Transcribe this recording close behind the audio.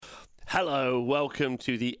Hello, welcome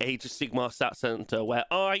to the Age of Sigmar Stat Center, where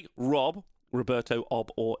I, Rob, Roberto,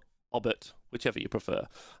 Ob, or Obert, whichever you prefer,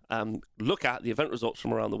 look at the event results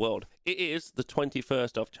from around the world. It is the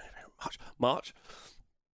 21st of March,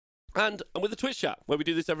 and I'm with the Twitch chat, where we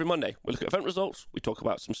do this every Monday. We look at event results, we talk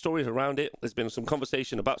about some stories around it. There's been some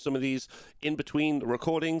conversation about some of these in between the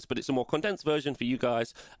recordings, but it's a more condensed version for you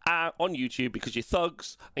guys on YouTube because you're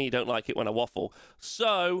thugs and you don't like it when I waffle.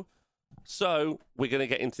 So we're going to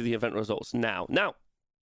get into the event results now. Now,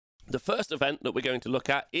 the first event that we're going to look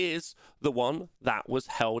at is the one that was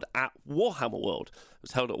held at Warhammer World. It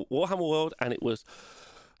was held at Warhammer World, and it was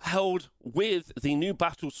held with the new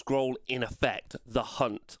battle scroll in effect, the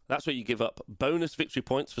Hunt. That's where you give up bonus victory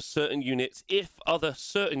points for certain units if other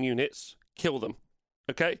certain units kill them,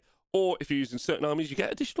 okay? Or if you're using certain armies, you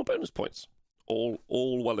get additional bonus points.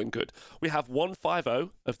 All well and good. We have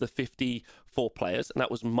 150 of the 54 players, and that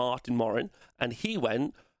was Martin Morin, and he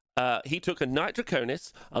went. He took a Knight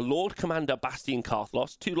Draconis, a Lord Commander Bastion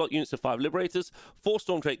Karthlos, 2 lot units of 5 Liberators, 4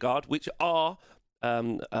 Stormdrake Guard, which are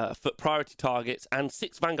for priority targets, and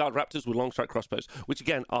 6 Vanguard Raptors with long strike crossbows, which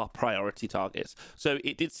again are priority targets. So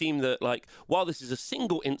it did seem that, like, while this is a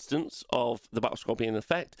single instance of the battle scroll being in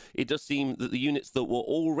effect, it does seem that the units that were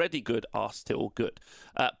already good are still good.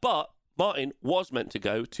 But Martin was meant to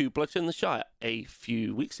go to Bloodshed in the Shire a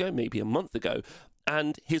few weeks ago, maybe a month ago,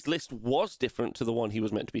 and his list was different to the one he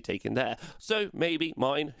was meant to be taking there. So maybe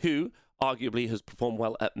Martin, who arguably has performed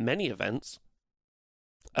well at many events,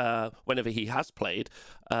 whenever he has played,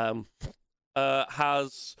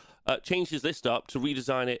 has changed his list up to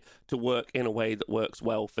redesign it to work in a way that works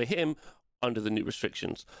well for him under the new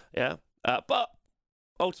restrictions. Yeah, but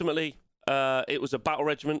ultimately, it was a battle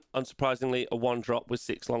regiment, unsurprisingly, a 1-drop with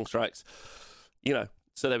 6 long strikes. You know,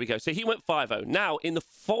 so there we go. So he went 5-0. Now, in the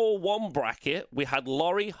 4-1 bracket, we had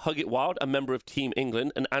Laurie Huggett Wild, a member of Team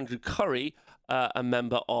England, and Andrew Curry, a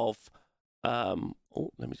member of...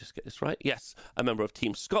 let me just get this right. Yes, a member of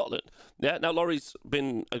Team Scotland. Yeah, now Laurie's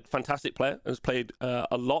been a fantastic player and has played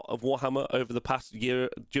a lot of Warhammer over the past year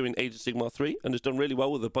during Age of Sigmar 3 and has done really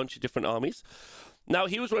well with a bunch of different armies. Now,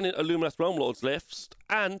 he was running a Luminous Realm Lords list,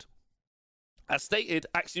 and as stated,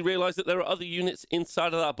 actually realised that there are other units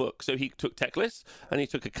inside of that book. So he took Teclis, and he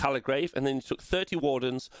took a Caligrave, and then he took 30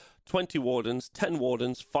 Wardens, 20 Wardens, 10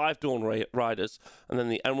 Wardens, 5 Dawn Riders, and then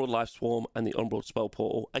the Emerald Life Swarm and the Umbral Spell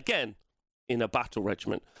Portal, again, in a battle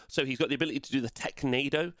regiment. So he's got the ability to do the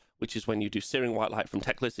Technado, which is when you do Searing White Light from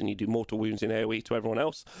Teclis and you do mortal wounds in AoE to everyone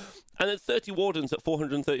else. And then 30 Wardens at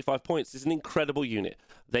 435 points is an incredible unit.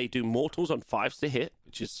 They do mortals on 5s to hit,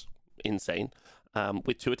 which is insane.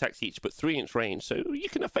 With 2 attacks each, but 3-inch range. So you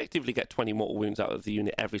can effectively get 20 mortal wounds out of the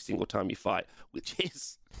unit every single time you fight, which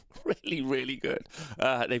is really, really good.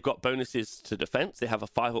 They've got bonuses to defense. They have a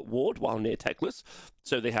 5-up ward while near Teclis.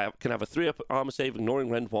 So they can have a 3-up armor save, ignoring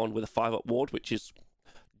Rend 1 with a 5-up ward, which is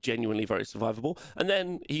genuinely very survivable. And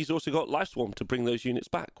then he's also got Life Swarm to bring those units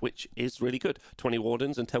back, which is really good. 20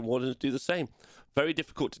 Wardens and 10 Wardens do the same. Very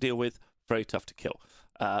difficult to deal with, very tough to kill.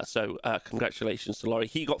 So congratulations to Laurie.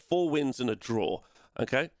 He got 4 wins and a draw.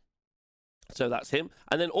 Okay, so that's him.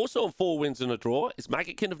 And then also on 4 wins and a draw is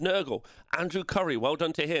Maggotkin of Nurgle, Andrew Curry. Well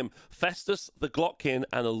done to him. Festus the Glotkin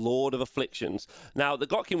and the Lord of Afflictions. Now, the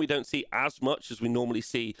Glotkin we don't see as much as we normally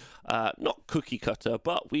see, not cookie cutter,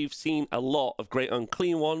 but we've seen a lot of great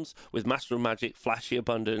unclean ones with Master of Magic, Flashy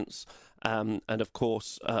Abundance, and of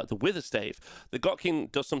course the Witherstave. The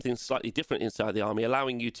Glotkin does something slightly different inside the army,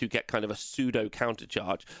 allowing you to get kind of a pseudo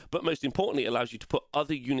countercharge, but most importantly, it allows you to put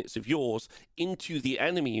other units of yours into the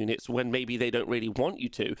enemy units when maybe they don't really want you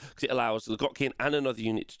to, because it allows the Glotkin and another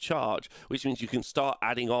unit to charge, which means you can start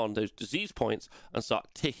adding on those disease points and start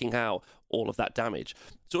ticking out all of that damage.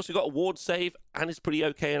 It's also got a ward save and is pretty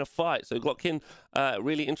okay in a fight. So Glotkin,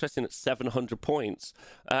 really interesting at 700 points.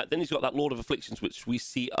 Then he's got that Lord of Afflictions, which we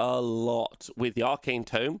see a lot with the Arcane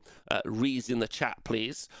Tome. Rees in the chat,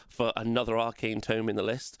 please, for another Arcane Tome in the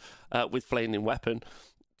list with Flaming Weapon.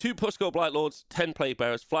 2 Pusgoyle Blight Lords, 10 Plague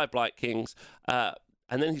Bearers, 5 Blight Kings,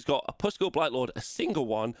 and then he's got a Pusgoyle Blight Lord, a single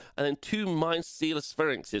one, and then 2 Mind Stealer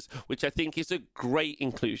Sphinxes, which I think is a great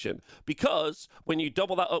inclusion. Because when you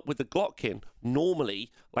double that up with the Glotkin,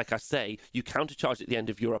 normally, like I say, you countercharge at the end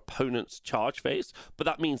of your opponent's charge phase, but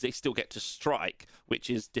that means they still get to strike, which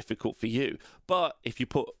is difficult for you. But if you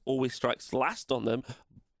put Always Strikes Last on them,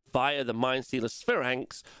 via the Mind Stealer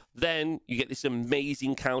Sphinx, then you get this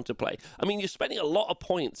amazing counterplay. I mean, you're spending a lot of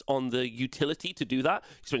points on the utility to do that.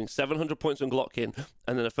 You're spending 700 points on Glockin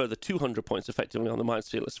and then a further 200 points effectively on the Mind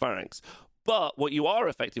Stealer Sphinx. But what you are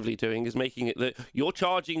effectively doing is making it that you're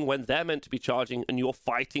charging when they're meant to be charging and you're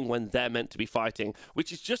fighting when they're meant to be fighting,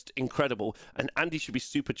 which is just incredible. And Andy should be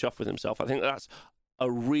super chuffed with himself. I think that's a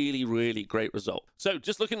really, really great result. So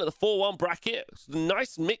just looking at the 4-1 bracket,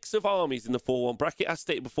 nice mix of armies in the 4-1 bracket. As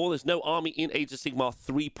stated before, there's no army in Age of Sigmar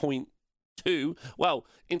 3.2. Well,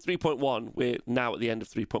 in 3.1, we're now at the end of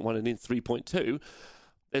 3.1, and in 3.2,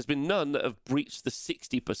 there's been none that have breached the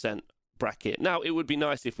 60% bracket. Now, it would be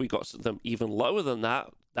nice if we got them even lower than that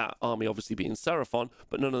army obviously being Seraphon,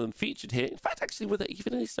 but none of them featured here. In fact, actually, were there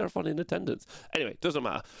even any Seraphon in attendance? Anyway, doesn't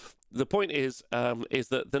matter. The point is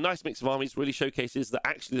that the nice mix of armies really showcases that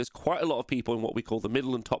actually there's quite a lot of people in what we call the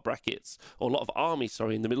middle and top brackets, or a lot of armies,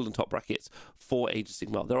 sorry, in the middle and top brackets for Age of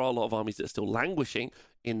Sigmar. There are a lot of armies that are still languishing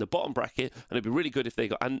in the bottom bracket, and it'd be really good if they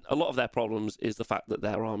got, and a lot of their problems is the fact that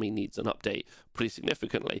their army needs an update pretty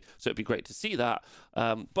significantly, so it'd be great to see that,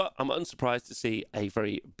 but I'm unsurprised to see a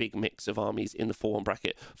very big mix of armies in the 4-1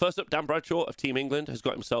 bracket. First up, Dan Bradshaw of Team England has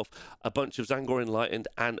got himself a bunch of Zangor Enlightened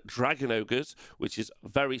and Dragon Ogres, which is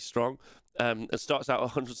very strong. It starts out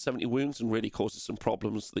 170 wounds and really causes some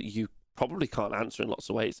problems that you probably can't answer in lots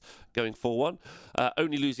of ways going 4-1,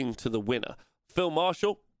 only losing to the winner. Phil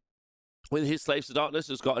Marshall, with his Slaves to Darkness,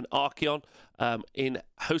 has got an Archeon in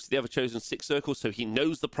Host of the Ever-Chosen 6 circles, so he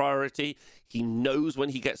knows the priority. He knows when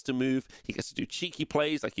he gets to move. He gets to do cheeky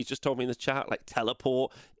plays, like he's just told me in the chat, like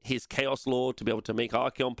teleport his Chaos Lord to be able to make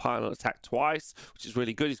Archeon pile and attack twice, which is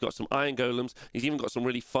really good. He's got some Iron Golems. He's even got some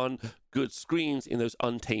really fun, good screens in those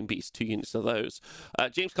Untamed Beasts, 2 units of those.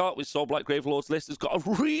 James Cart with Soulblight Gravelord's list has got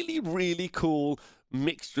a really, really cool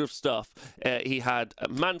mixture of stuff. He had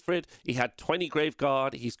Manfred, he had 20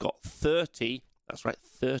 Graveguard, he's got 30, that's right,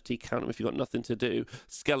 30, count them if you've got nothing to do,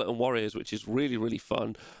 Skeleton Warriors, which is really, really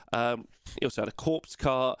fun. He also had a Corpse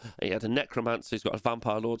Cart, he had a Necromancer, he's got a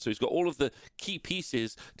Vampire Lord, so he's got all of the key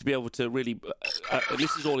pieces to be able to really,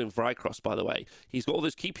 this is all in Vrykross, by the way, he's got all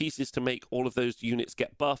those key pieces to make all of those units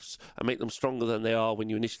get buffs and make them stronger than they are when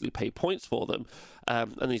you initially pay points for them,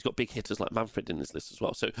 and then he's got big hitters like Manfred in his list as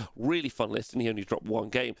well, so really fun list, and he only dropped 1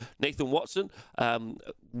 game. Nathan Watson,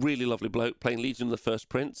 really lovely bloke, playing Legion of the First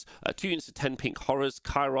Prince, 2 units of 10 pink horrors,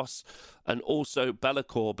 Kairos, and also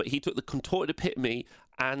Be'lakor, but he took the Contorted Epitome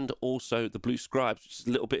and also the Blue Scribes, which is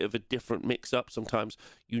a little bit of a different mix-up. Sometimes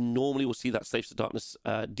you normally will see that Slaves to Darkness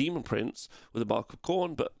Demon Prince with a Bark of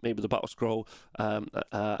Corn, but maybe the Battle Scroll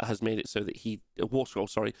has made it so that he... War Scroll,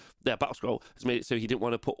 sorry. Yeah, Battle Scroll has made it so he didn't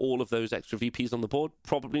want to put all of those extra VPs on the board.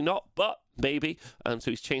 Probably not, but maybe. And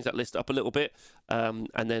so he's changed that list up a little bit and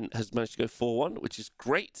then has managed to go 4-1, which is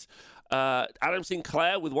great. Adam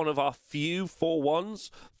Sinclair with one of our few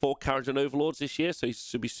 4-1s for Kharadron Overlords this year, so he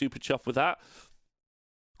should be super chuffed with that.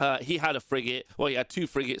 He had a frigate, well, he had 2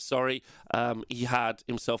 frigates, sorry. He had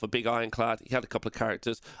himself a big ironclad. He had a couple of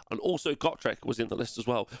characters. And also Gotrek was in the list as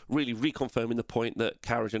well, really reconfirming the point that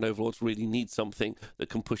Kharadron Overlords really need something that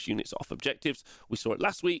can push units off objectives. We saw it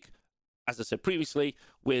last week, as I said previously,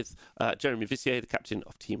 with Jeremy Vissier, the captain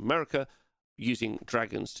of Team America, using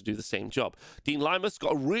dragons to do the same job. Dean Limus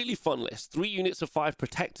got a really fun list. 3 units of 5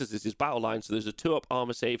 protectors is his battle line. So there's a 2-up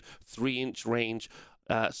armor save, 3-inch range,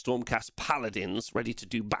 Stormcast Paladins ready to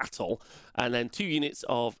do battle, and then 2 units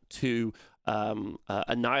of 2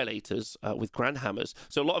 Annihilators with Grand Hammers.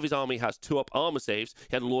 So a lot of his army has 2-up armor saves.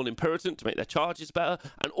 He had a Lord Imperator to make their charges better,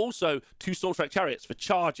 and also 2 Stormstrike Chariots for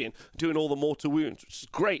charging, doing all the mortal wounds, which is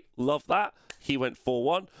great. Love that. He went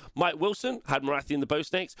 4-1. Mike Wilson had Marathian the Bow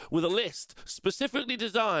Snakes with a list specifically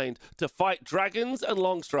designed to fight dragons and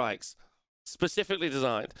long strikes. Specifically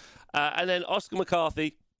designed. And then Oscar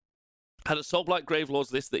McCarthy had a Soulblight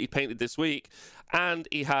Gravelords list that he painted this week, and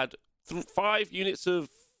he had 4 units of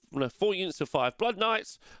 5 Blood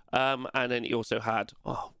Knights, and then he also had,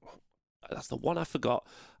 oh, that's the one I forgot,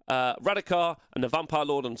 Radikar and the Vampire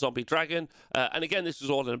Lord and Zombie Dragon, and again, this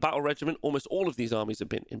was all in a battle regiment. Almost all of these armies have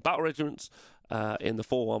been in battle regiments in the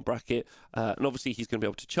 4-1 bracket, and obviously he's going to be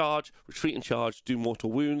able to charge, retreat and charge, do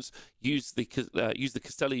mortal wounds, use the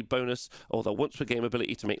Castelli bonus or the once per game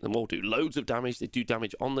ability to make them all do loads of damage. They do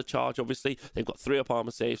damage on the charge, obviously. They've got 3-up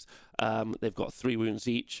armor saves, they've got 3 wounds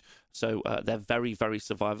each, so they're very, very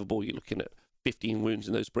survivable. You're looking at 15 wounds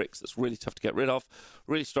in those bricks. That's really tough to get rid of.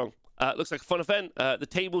 Really strong. Looks like a fun event. The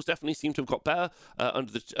tables definitely seem to have got better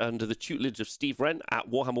under the tutelage of Steve Wren at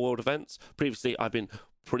Warhammer World Events. Previously, I've been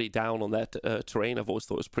pretty down on their terrain. I've always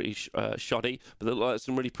thought it was pretty shoddy, but they look like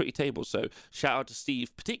some really pretty tables. So shout out to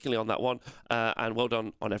Steve, particularly on that one, and well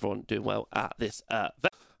done on everyone doing well at this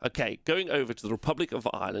event. Okay, going over to the Republic of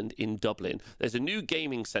Ireland in Dublin, there's a new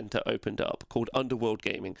gaming centre opened up called Underworld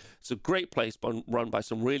Gaming. It's a great place run by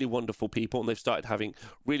some really wonderful people, and they've started having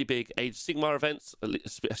really big Age of Sigmar events,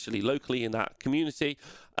 especially locally in that community.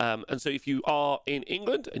 And so if you are in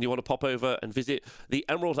England and you want to pop over and visit the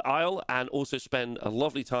Emerald Isle and also spend a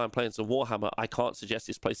lovely time playing some Warhammer, I can't suggest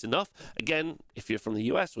this place enough. Again, if you're from the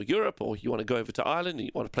US or Europe, or you want to go over to Ireland and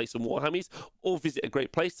you want to play some Warhammies or visit a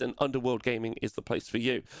great place, then Underworld Gaming is the place for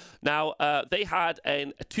you. Now, they had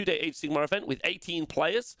a 2-day Age of Sigmar event with 18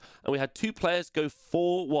 players, and we had 2 players go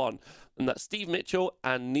 4-1, and that's Steve Mitchell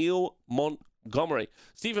and Neil Montgomery.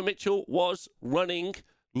 Stephen Mitchell was running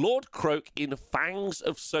Lord Croak in Fangs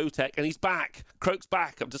of Sotek, and he's back. Croak's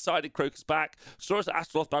back. I've decided Croak is back. Saurus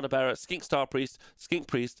Astroloth Bannerbearer, Skink Star Priest, Skink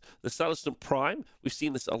Priest, the Celestant Prime. We've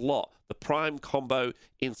seen this a lot. The Prime combo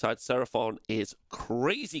inside Seraphon is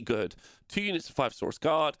crazy good. 2 units of 5 Saurus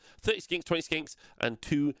Guard, 30 Skinks, 20 Skinks, and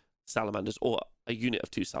 2 Salamanders, or a unit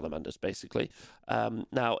of 2 Salamanders, basically.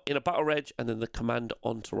 Now, in a battle reg, and then the command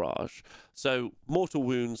entourage. So, mortal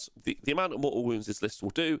wounds, the amount of mortal wounds this list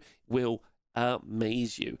will do will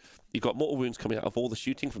amaze you. You've got mortal wounds coming out of all the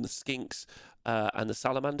shooting from the Skinks and the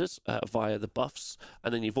Salamanders via the buffs,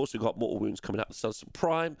 and then you've also got mortal wounds coming out of the Celestant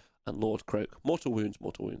Prime and Lord Croak. Mortal wounds,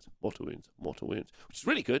 mortal wounds, mortal wounds, mortal wounds, which is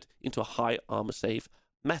really good into a high armor save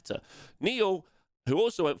meta. Neil, who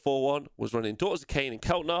also went 4-1, was running Daughters of Cain and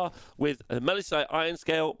Keltnar with a Melisite Iron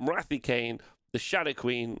Scale, Marathi Cain, the Shadow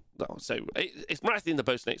Queen. So it's Marathi and the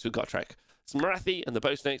Bow Snakes with Gotrek. It's Marathi and the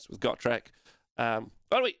Bow Snakes with Gotrek. Oh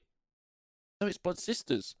wait, no, it's Blood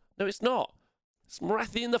Sisters. No, it's not. It's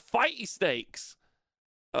Marathi and the Fighty Snakes.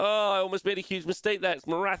 Oh, I almost made a huge mistake there. It's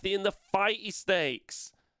Marathi and the Fighty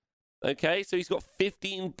Snakes. Okay, so he's got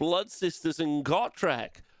 15 Blood Sisters and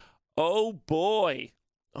Gotrek. Oh boy.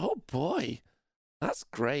 Oh boy. That's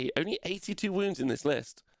great. Only 82 wounds in this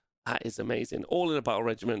list. That is amazing. All in a battle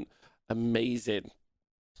regiment. Amazing.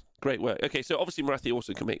 Great work. Okay, so obviously Marathi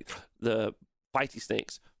also can make the Fighty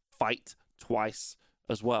Snakes fight twice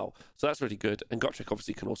as well. So that's really good. And Gotrek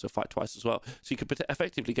obviously can also fight twice as well. So you could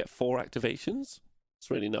effectively get 4 activations. It's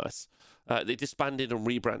really nice. They disbanded and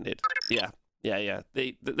rebranded. Yeah.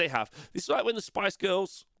 They have. This is like when the Spice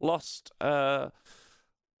Girls lost...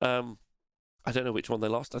 I don't know which one they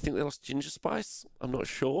lost. I think they lost Ginger Spice. I'm not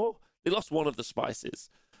sure. They lost one of the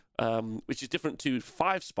spices, which is different to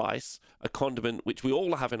 5 Spice, a condiment which we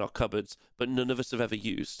all have in our cupboards, but none of us have ever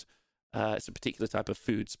used. It's a particular type of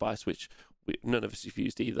food spice, which none of us have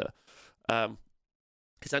used either.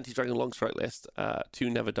 His anti-dragon long strike list,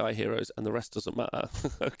 2 never die heroes and the rest doesn't matter.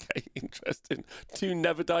 Okay, interesting. 2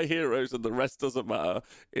 never die heroes and the rest doesn't matter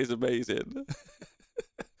is amazing.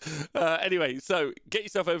 Anyway, so get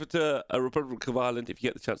yourself over to a Republic of Ireland if you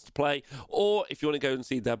get the chance to play, or if you want to go and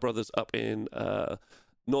see their brothers up in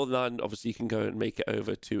Northern Ireland, obviously you can go and make it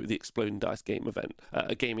over to the Exploding Dice game event,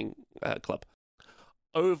 gaming club.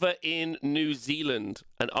 Over in New Zealand,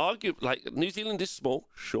 and New Zealand is small,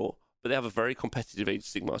 sure, but they have a very competitive Age of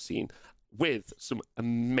Sigmar scene with some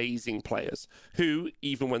amazing players who,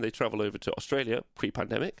 even when they travel over to Australia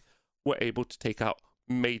pre-pandemic, were able to take out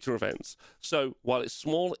major events. So while it's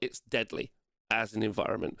small, it's deadly as an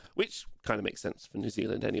environment, which kind of makes sense for New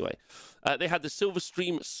Zealand anyway. They had the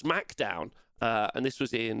Silverstream Smackdown, and this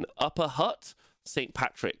was in Upper Hutt, St.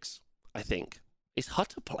 Patrick's, I think. Is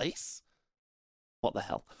Hutt a place? What the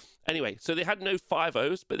hell? Anyway, so they had no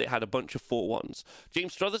 5-0s, but they had a bunch of 4-1s.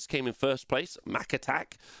 James Struthers came in first place, Mac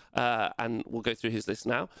Attack, and we'll go through his list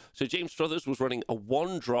now. So James Struthers was running a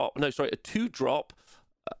 2-drop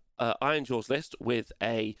Iron Jaws list with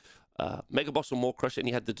a Mega Boss and Maw Crusher, and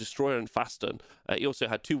he had the Destroyer and Fasten. He also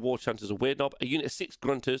had 2 War Chanters, a Weird Knob, a unit of 6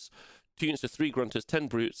 Grunters, 2 units of 3 Grunters, 10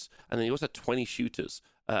 Brutes, and then he also had 20 Shooters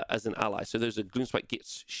as an ally. So those are Gloomspike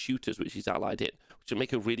Gitz Shooters, which he's allied in, which will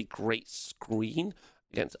make a really great screen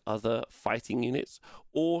against other fighting units,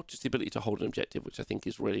 or just the ability to hold an objective, which I think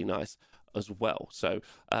is really nice as well. So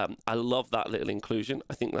I love that little inclusion.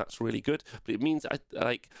 I think that's really good. But it means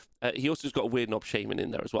he also has got a Weird Knob Shaman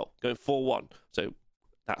in there as well, going 4-1. So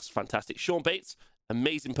that's fantastic. Sean Bates,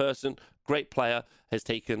 amazing person, great player, has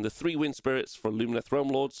taken the 3 Wind Spirits for Lumineth Realm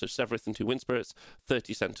Lords, so Severith and 2 Wind Spirits,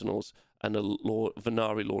 30 Sentinels, and a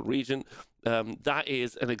Venari Lord Regent. That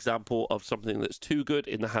is an example of something that's too good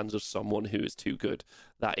in the hands of someone who is too good.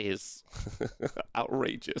 That is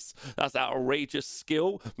outrageous. That's outrageous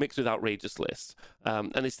skill mixed with outrageous list.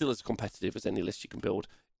 And it's still as competitive as any list you can build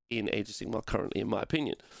in Age of Sigmar currently, in my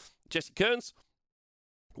opinion. Jesse Kearns,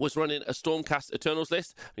 was running a Stormcast Eternals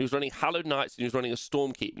list, and he was running Hallowed Knights, and he was running a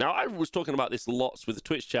Stormkeep. Now, I was talking about this lots with the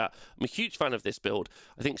Twitch chat. I'm a huge fan of this build.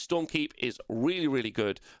 I think Stormkeep is really, really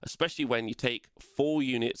good, especially when you take 4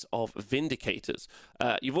 units of Vindicators.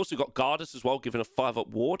 You've also got Gardas as well, given a 5-up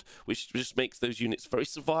ward, which just makes those units very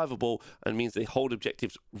survivable and means they hold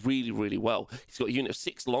objectives really, really well. He's got a unit of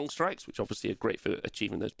 6 Long Strikes, which obviously are great for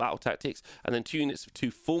achieving those battle tactics, and then 2 units of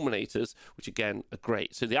 2 Fulminators, which again are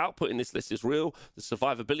great. So the output in this list is real. The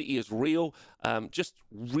survivability is real. Just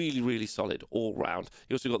really, really solid all round.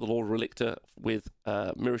 He also got the Lord Relictor with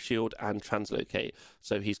Mirror Shield and Translocate.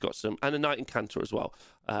 So he's got some, and a Knight Incanter as well,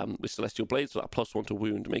 with Celestial Blades, so that +1 to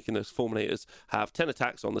wound, making those Fulminators have 10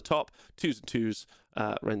 attacks on the top, 2s and 2s,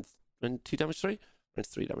 Ren 2 damage 3? Ren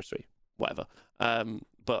 3 damage 3, whatever.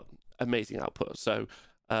 But amazing output. So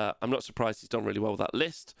I'm not surprised he's done really well with that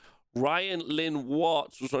list. Ryan Lynn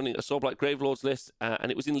Watts was running a Soulblight Gravelords list, and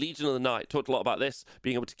it was in Legion of the Night. Talked a lot about this,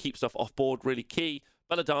 being able to keep stuff off board, really key.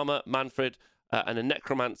 Belladama, Manfred, and a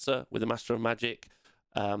Necromancer with a Master of Magic.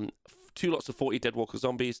 2 lots of 40 Deadwalker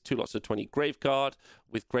Zombies, 2 lots of 20 Graveguard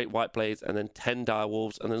with Great White Blades, and then 10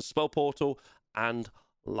 Direwolves, and then Spell Portal and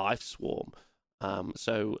Life Swarm.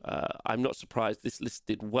 So I'm not surprised this list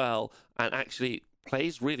did well, and actually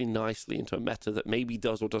plays really nicely into a meta that maybe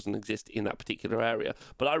does or doesn't exist in that particular area.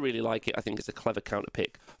 But I really like it. I think it's a clever counter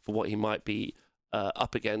pick for what he might be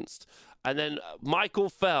up against. And then Michael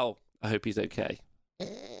Fell. I hope he's okay.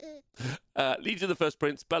 Legion of the First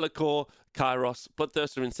Prince, Be'lakor, Kairos,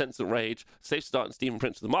 Bloodthirster, Incensant Rage, Safe Start, and Stephen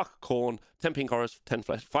Prince with the Mark of Khorne, 10 Pink Horrors, 10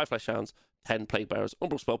 Flesh, 5 Flesh Hounds, 10 Plague Bearers,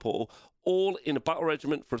 Umbral Spell Portal, all in a battle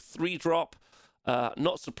regiment for a 3-drop.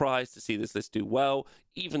 Not surprised to see this list do well,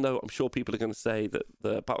 even though I'm sure people are going to say that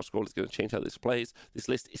the battle scroll is going to change how this plays. This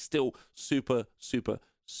list is still super, super,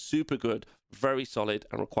 super good, very solid,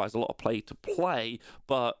 and requires a lot of play to play,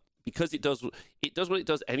 but because it does what it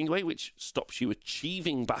does anyway, which stops you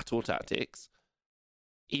achieving battle tactics,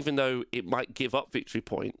 even though it might give up victory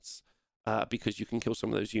points, because you can kill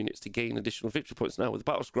some of those units to gain additional victory points. Now with the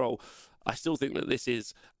battle scroll, I still think that this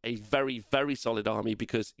is a very, very solid army,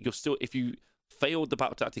 because you're still, if you failed the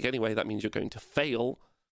battle tactic anyway, that means you're going to fail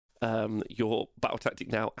your battle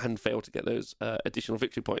tactic now and fail to get those additional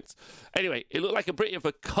victory points. Anyway, it looked like a bit of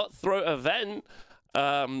a cutthroat event.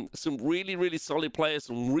 Some really, really solid players,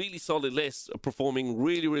 some really solid lists are performing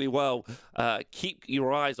really, really well. Keep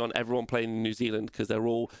your eyes on everyone playing in New Zealand, because they're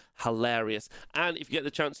all hilarious. And if you get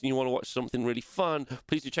the chance and you want to watch something really fun,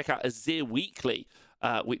 please do check out Azir Weekly,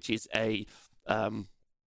 which is a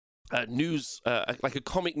news, like a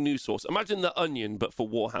comic news source. Imagine The Onion, but for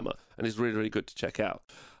Warhammer, and it's really, really good to check out.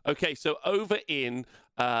 Okay, so over in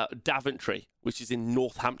Daventry, which is in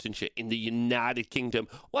Northamptonshire in the United Kingdom.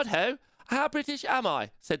 What ho? How British am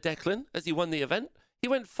I? Said Declan as he won the event. He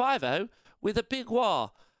went 5-0 with a big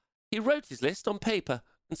wah. He wrote his list on paper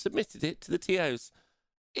and submitted it to the TOs.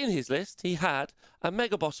 In his list, he had a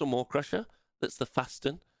Mega Boss or Maw Crusher, that's the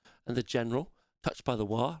Faston, and the General, Touched by the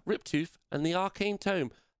Wah, Riptooth, and the Arcane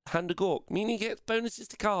Tome, Hand of Gork, meaning he gets bonuses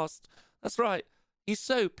to cast. That's right. He's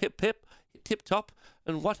so pip-pip, tip-top,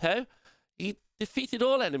 and what ho? He defeated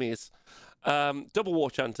all enemies. Double War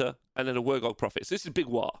Chanter, and then a Wurgog Prophet. So this is Big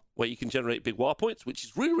War, where you can generate Big War points, which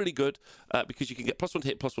is really, really good, because you can get +1 to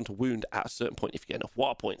hit, +1 to wound at a certain point if you get enough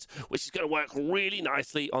War points, which is going to work really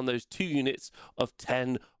nicely on those 2 units of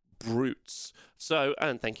 10 brutes. So,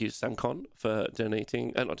 and thank you to Samcon for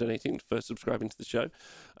donating, not donating, for subscribing to the show.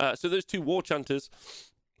 So those 2 War Chanters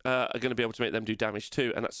are going to be able to make them do damage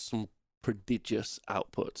too, and that's some prodigious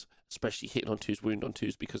output, especially hitting on 2s, wound on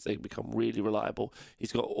 2s, because they become really reliable.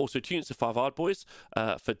 He's got also 2 units of 5 hard boys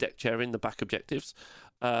for deck chairing the back objectives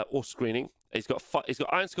or screening. He's got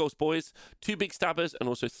Iron Skulls boys, 2 big stabbers, and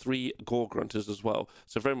also 3 gore grunters as well.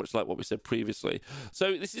 So very much like what we said previously.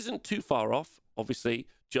 So this isn't too far off, obviously,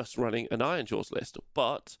 just running an Iron Jaws list,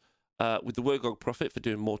 but with the Wurgog Prophet for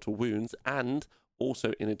doing mortal wounds, and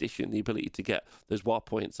also in addition the ability to get those war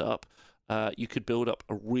points up, you could build up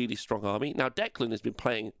a really strong army. Now, Declan has been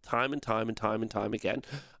playing time and time again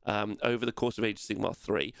over the course of Age of Sigmar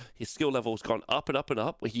 3. His skill level has gone up and up and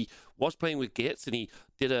up, where he was playing with Gits, and he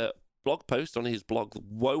did a blog post on his blog,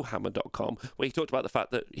 wohammer.com, where he talked about the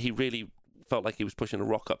fact that he really felt like he was pushing a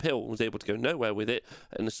rock uphill and was able to go nowhere with it,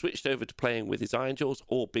 and has switched over to playing with his Iron Jaws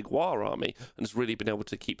or Big War army, and has really been able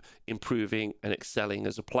to keep improving and excelling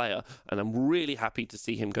as a player. And I'm really happy to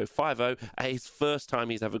see him go 5-0 at his first time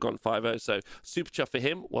he's ever gone 5-0. So super chuff for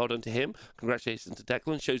him. Well done to him. Congratulations to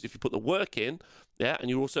Declan. Shows if you put the work in, yeah, and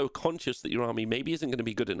you're also conscious that your army maybe isn't going to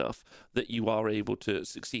be good enough, that you are able to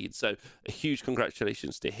succeed. So a huge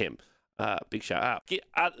congratulations to him. Big shout out.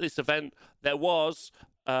 At this event, there was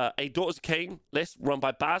a Daughters of Cain list run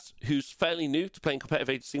by Baz, who's fairly new to playing competitive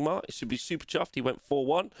Age of Sigmar. It should be super chuffed. He went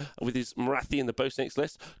 4-1 with his Marathi and the Bow Snakes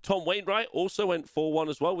list. Tom Wainwright also went 4-1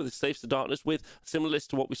 as well with his Slaves to Darkness, with a similar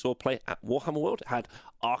list to what we saw play at Warhammer World. It had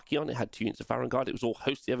Archeon, it had 2 units of Varangard, it was all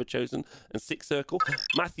Host the Everchosen and Six Circle.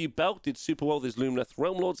 Matthew Bell did super well with his Lumineth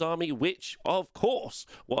Realm Lord's army, which, of course,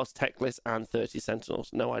 was Techless and 30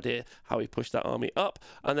 Sentinels. No idea how he pushed that army up.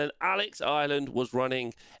 And then Alex Ireland was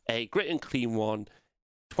running a Grit and Clean one,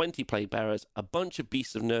 20 Plague Bearers, a bunch of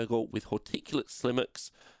Beasts of Nurgle with Horticulate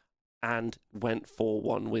Slimmocks, and went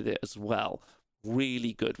 4-1 with it as well.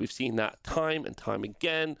 Really good. We've seen that time and time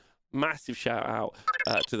again. Massive shout out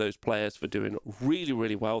to those players for doing really,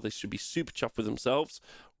 really well. They should be super chuffed with themselves.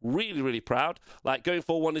 Really, really proud. Like, going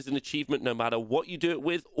 4-1 is an achievement no matter what you do it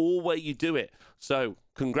with or where you do it. So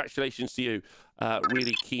congratulations to you.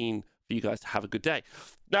 Really keen for you guys to have a good day.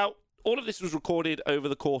 Now, all of this was recorded over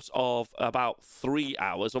the course of about 3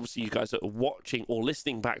 hours. Obviously, you guys are watching or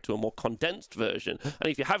listening back to a more condensed version. And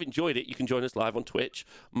if you have enjoyed it, you can join us live on Twitch,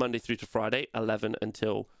 Monday through to Friday, 11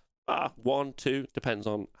 until 1, 2, depends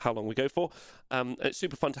on how long we go for. It's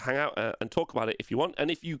super fun to hang out and talk about it if you want. And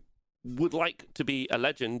if you would like to be a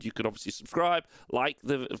legend, you could obviously subscribe, like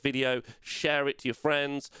the video, share it to your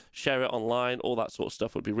friends, share it online. All that sort of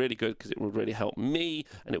stuff would be really good because it would really help me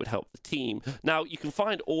and it would help the team. Now, you can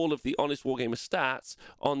find all of the Honest Wargamer stats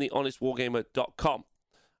on the honestwargamer.com.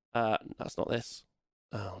 That's not this.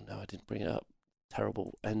 Oh no, I didn't bring it up.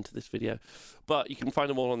 Terrible end to this video. But you can find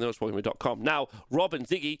them all on the honestwargamer.com. Now, Rob and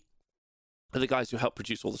Ziggy are the guys who help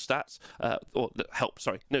produce all the stats,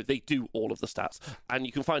 they do all of the stats, and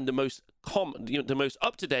you can find the most the most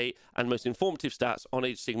up-to-date and most informative stats on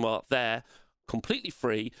Age of Sigmar there, completely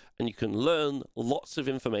free, and you can learn lots of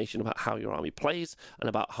information about how your army plays and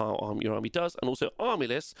about how your army does, and also army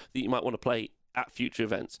lists that you might want to play at future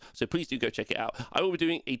events. So please do go check it out. I will be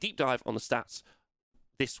doing a deep dive on the stats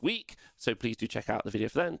this week, so please do check out the video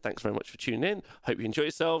for then. Thanks very much for tuning in. Hope you enjoy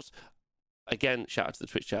yourselves. Again, shout out to the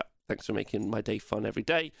Twitch chat. Thanks for making my day fun every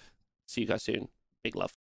day. See you guys soon. Big love.